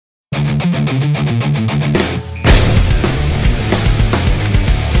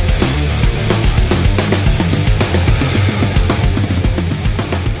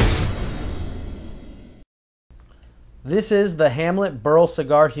This is the Hamlet Burl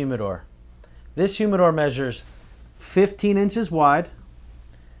Cigar Humidor. This humidor measures 15 inches wide,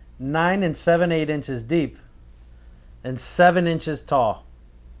 9 7/8 inches deep, and 7 inches tall.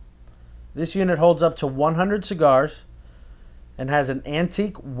 This unit holds up to 100 cigars and has an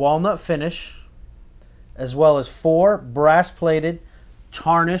antique walnut finish, as well as 4 brass-plated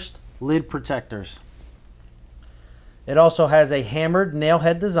tarnished lid protectors. It also has a hammered nail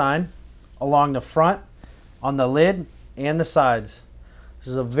head design along the front, on the lid, and the sides. This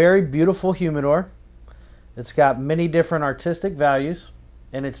is a very beautiful humidor. It's got many different artistic values,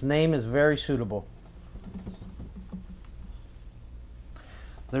 and its name is very suitable.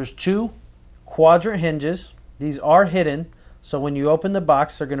 There's 2 quadrant hinges. These are hidden, so when you open the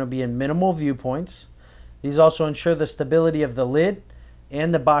box, they're going to be in minimal viewpoints. These also ensure the stability of the lid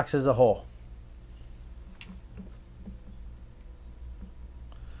and the box as a whole.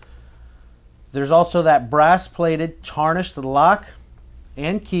 There's also that brass-plated tarnished lock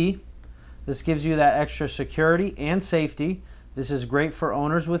and key. This gives you that extra security and safety. This is great for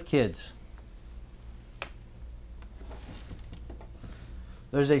owners with kids.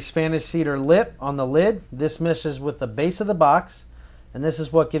 There's a Spanish cedar lip on the lid. This meshes with the base of the box, and this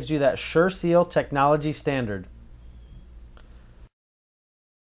is what gives you that sure seal technology standard.